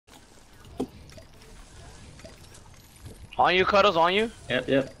On you, Cuddles, on you. Yep,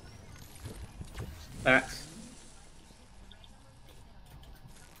 yep. Facts.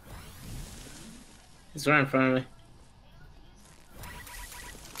 He's right in front of me.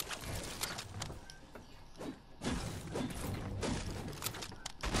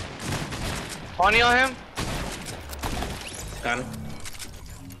 Pony on him. Got him.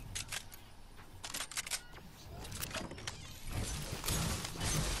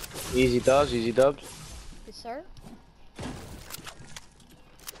 Easy dubs, easy dubs. Yes, sir.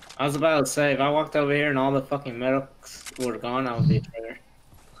 I was about to say, if I walked over here and all the fucking medics were gone, I would be a traitor.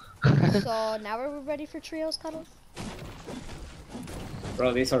 So now we're ready for trios, Cuddles?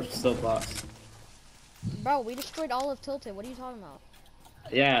 Bro, these are still bots. Bro, we destroyed all of Tilted. What are you talking about?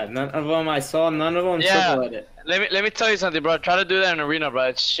 Yeah, none of them I saw, none of them Yeah. triple it. Let me tell you something, bro. Try to do that in arena, bro.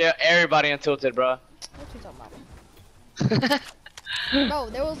 It's share everybody in Tilted, bro. What you talking about? Bro,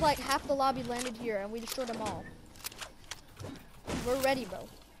 there was like half the lobby landed here and we destroyed them all. We're ready, bro.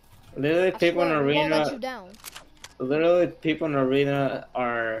 Literally, I people in swear, we won't let you arena, down. literally, people in arena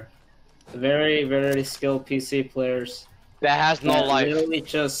are very, very skilled PC players. That has no that life. Literally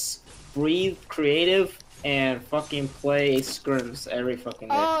just breathe creative and fucking play scrims every fucking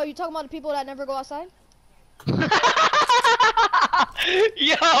day. Oh, you talking about the people that never go outside? Yo,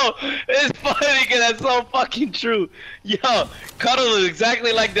 it's funny because that's so fucking true. Yo, Cuddle is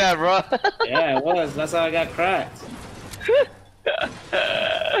exactly like that, bro. Yeah, it was. That's how I got cracked.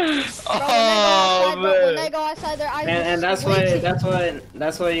 Oh, Bro, when they man. go outside, their eyes And are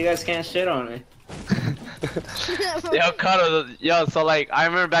that's why you guys can't shit on me. Yo, Cuddle, yo, so like, I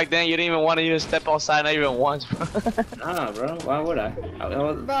remember back then you didn't even want to even step outside, not even once, bro. Nah, bro. Why would I?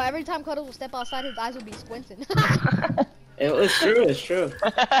 Bro, every time Cuddles would step outside, his eyes would be squinting. It was true. It's true.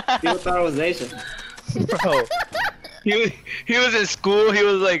 People thought it was Asian. Bro, he was in school, he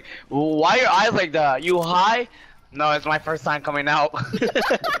was like, why your eyes like that? You high? No, it's my first time coming out.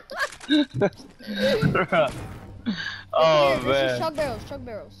 Bro. Oh, Here, this is man. chug barrels, chug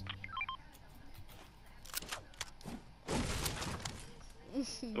barrels.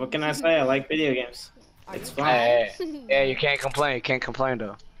 What can I say? I like video games. Are It's you fun. Hey, fine? yeah, you can't complain. You can't complain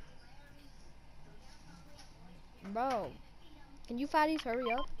though. Bro, can you fatties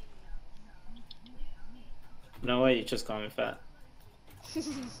hurry up? No way, you just call me fat.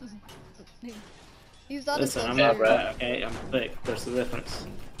 He's not Listen, I'm Yeah, not bro. fat, okay? I'm thick. There's a difference.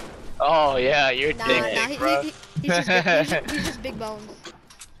 Oh yeah, you're Nah, thick, nah, bro. he's just big bones.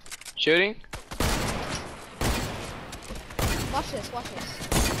 Shooting? Watch this, watch this.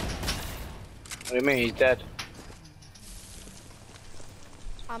 What do you mean? He's dead.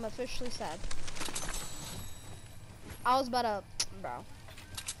 I'm officially sad. I was about to, bro.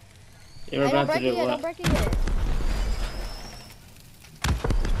 You're Hey, don't about to break do it yet, don't what? break it yet.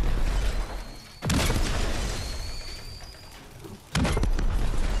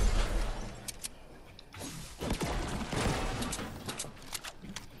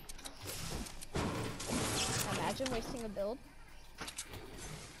 Imagine wasting a build.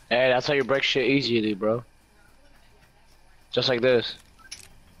 Hey, that's how you break shit easily, bro. Just like this.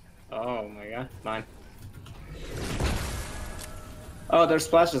 Oh my god, mine. Oh, there's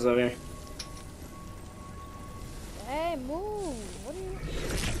splashes over here. Hey, move. What are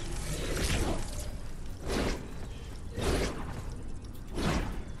you?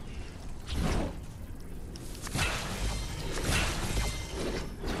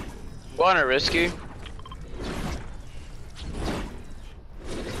 Wanna risky?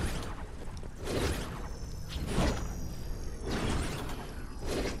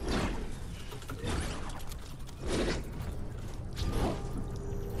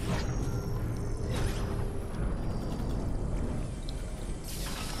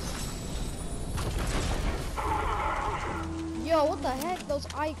 Yo, what the heck? Those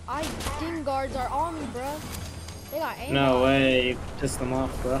I ding guards are on me, bro. They got aim. No way, you pissed them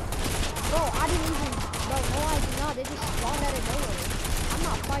off, bro. Bro, I didn't even. Bro, no, I did not. They just spawned out of nowhere. I'm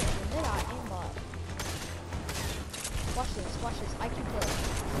not fighting them. They got aimbot. Watch this. Watch this. IQ play.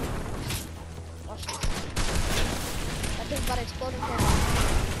 Watch this. That thing's about to explode in front of me.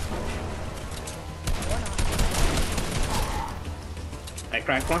 Or not. I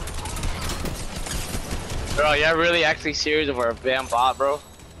cracked one. Bro, you're really actually serious over a damn bot, bro?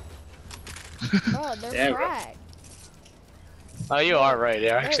 Bro, they're Yeah, bro. cracked. Oh, you are right. They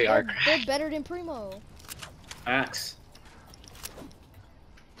actually are. They're better than Primo. Facts.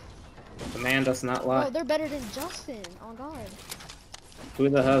 The man does not Bro, lie. they're better than Justin. Oh God. Who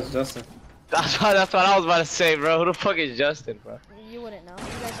the hell is Justin? That's what I was about to say, bro. Who the fuck is Justin, bro? You wouldn't know. You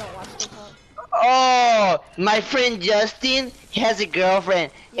guys don't watch TikTok. Oh, my friend Justin has a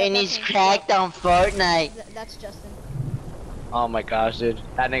girlfriend Yeah, and that's he's him. cracked on Fortnite. That's Justin. Oh my gosh, dude.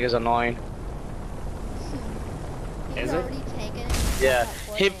 That nigga's annoying. He's Is it? already taken. Yeah.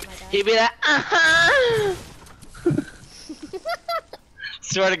 He He'd be like, uh-huh.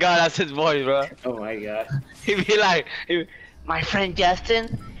 Swear to God, that's his voice, bro. Oh my god. He'd be like, My friend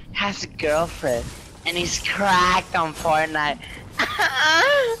Justin has a girlfriend, and he's cracked on Fortnite.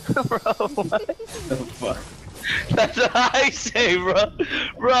 bro, what? The fuck? That's what I say, bro.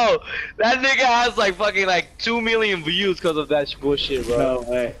 Bro, that nigga has like fucking like 2 million views because of that bullshit, bro. No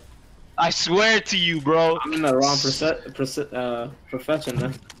way. I swear to you, bro. I'm in the wrong profession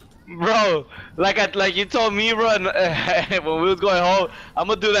then. Bro, like you told me, bro, and, when we was going home, I'm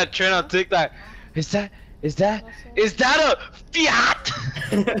gonna do that trend on TikTok. Is that a Fiat?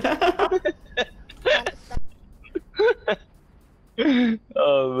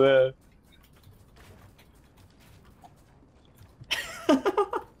 Oh man.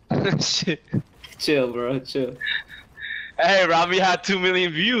 Shit. Chill, bro. Chill. Hey, Robbie had 2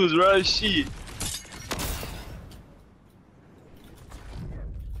 million views, bro. Shit.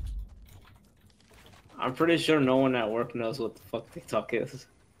 I'm pretty sure no one at work knows what the fuck TikTok is.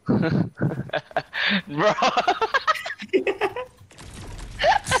 Bro.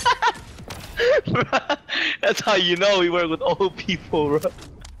 Bro, that's how you know we work with old people, bro.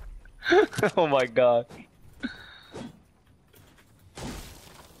 Oh my god.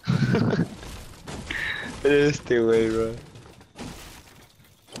 It is still way, bro.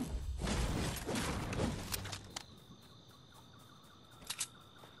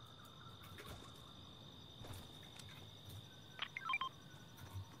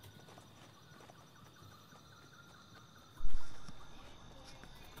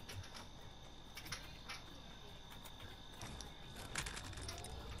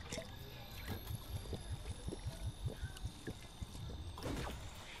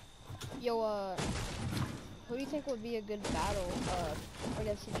 Yo, who do you think would be a good battle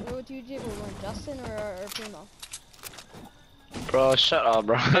against each other? Would you do Justin or Primo? Bro, shut up,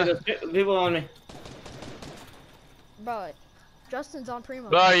 bro. Hey, there's people on me. Bro, Justin's on Primo.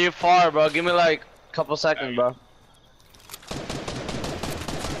 Bro, you far, bro. Give me like a couple seconds, bro.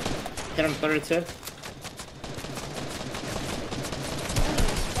 Hit him 32.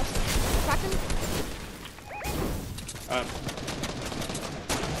 Crack him.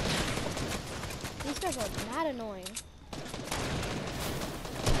 These guys are mad annoying.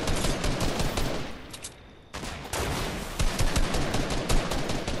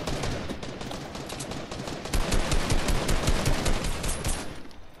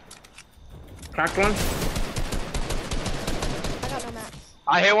 Cracked one. I got no mats.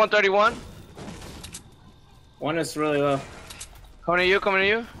 I hit 131. One is really low. Coming to you, coming to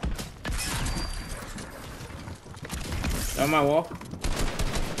you. On my wall.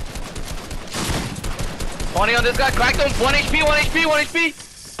 20 on this guy, cracked him. 1 HP, 1 HP, 1 HP.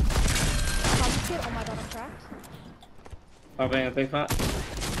 Oh my god, I'm cracked. Popping a big pot.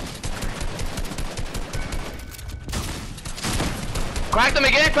 Cracked him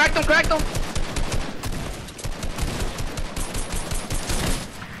again, cracked him, cracked him.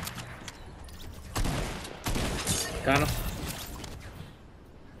 Got him.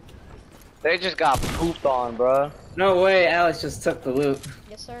 They just got pooped on, bro. No way, Alex just took the loot.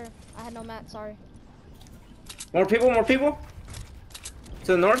 Yes, sir. I had no mats, sorry. More people, more people.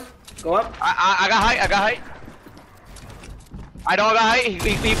 To the north. Go up. I got height, I got height. I don't got height,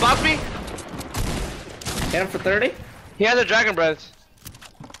 he bumped me. Hit him for 30. He has a dragon breath.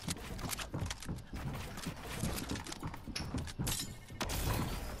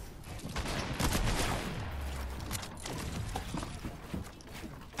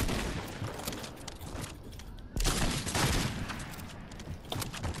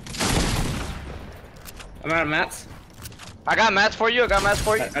 I'm out of mats. I got mats for you, I got mats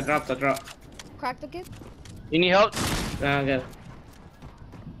for you. I dropped, I dropped. Crack the kid. You need help? No, I'm good.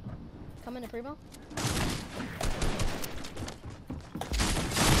 Come in to Primo.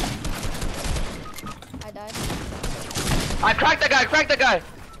 I died. I cracked that guy, cracked that guy.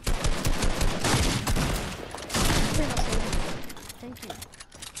 Primo saved me. Thank you.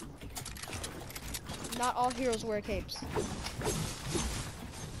 Not all heroes wear capes.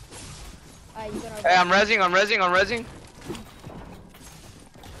 You gonna Hey, I'm rezzing, I'm rezzing, I'm rezzing.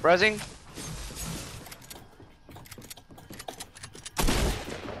 Rezzing.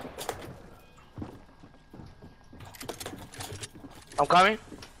 I'm coming.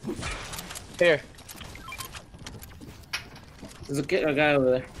 Here. There's a guy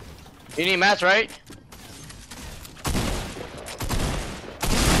over there. You need mats, right?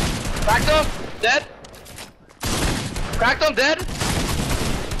 Cracked him. Dead. Cracked him. Dead.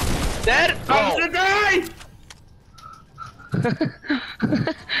 Dead. I'm Oh. gonna die!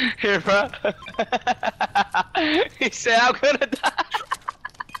 Here, bro. He said, I'm gonna die.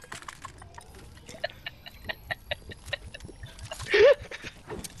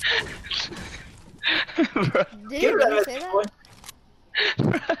 Bro. Did Get rid you of say it, that? boy.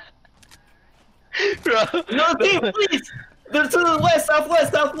 Bro. No, team, please! They're to the west,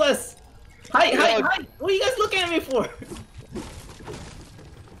 southwest, southwest! Hi, hi, Yo. hi! What are you guys looking at me for?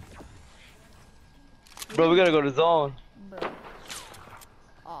 Bro, we gotta go to zone. Bro.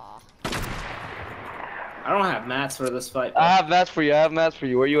 Aw. I don't have mats for this fight. I have mats for you. I have mats for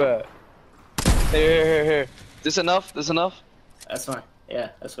you. Where you at? Here. This enough? This enough? That's fine. Yeah,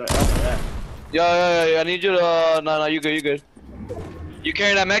 that's right. Oh, yeah. Yo. I need you to. No, you good. You good. You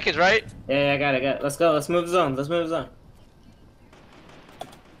carrying that mechage, right? Yeah, I got it. Let's go. Let's move the zone.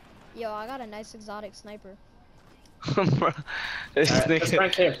 Yo, I got a nice exotic sniper. Bro, this Alright,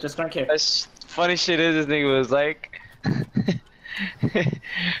 nigga. just rank here. That's funny shit is this nigga was like,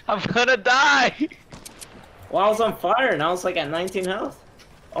 I'm gonna die. Well, I was on fire and I was like at 19 health.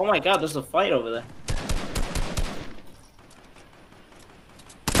 Oh my god, there's a fight over there.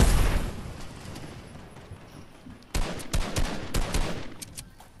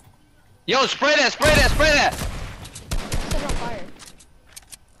 Yo, spray that. Set it on fire.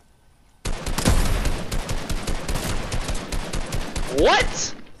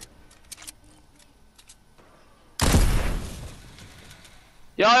 What?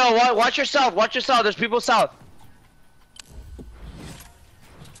 Yo, watch yourself. There's people south.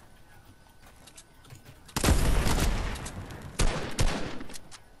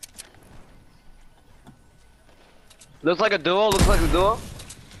 Looks like a duo.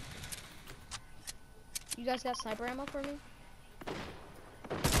 You guys got sniper ammo for me?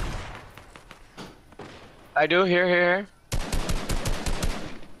 I do. Here.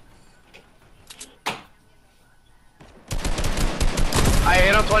 I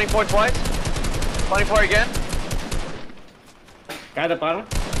hit him 24 twice. 24 again. Guy at the bottom.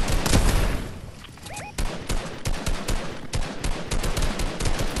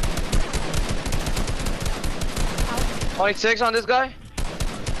 Ow. 26 on this guy.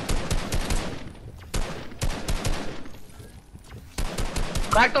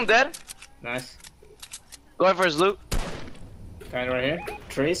 Cracked him dead. Nice. Going for his loot. Guy right here.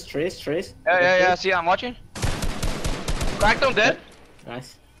 Trace. Yeah. See, I'm watching. Cracked him dead.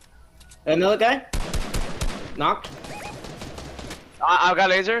 Nice. Another guy. Knocked. I got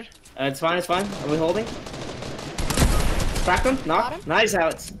lasered. It's fine. Are we holding? Cracked him. Got Knocked. him. Nice,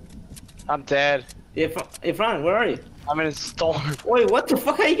 Alex. I'm dead. Ifran, where are you? I'm in a storm. Wait, what the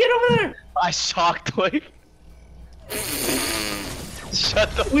fuck? How you get over there? I shockwave.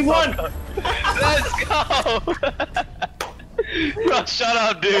 Shut the We fuck won. up. Let's go. Bro, shut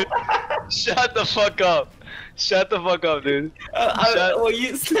up, dude. Shut the fuck up. Dude. Well,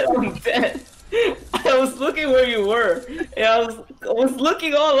 you said I'm dead. I was looking where you were, and I was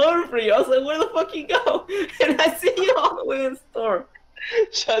looking all over for you. I was like, where the fuck you go? And I see you all the way in the store.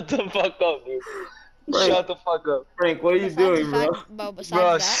 Shut the fuck up, dude. Frank. Shut the fuck up. Frank, what are you doing, bro? Besides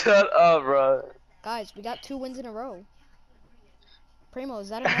Bro, that, shut up, bro. guys, we got 2 wins in a row. Primo, is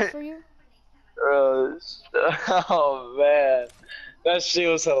that enough for you? Bro, oh man. That shit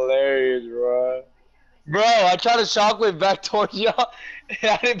was hilarious, bro. Bro, I tried to shockwave back towards y'all,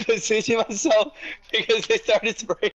 and I didn't position myself because they started spraying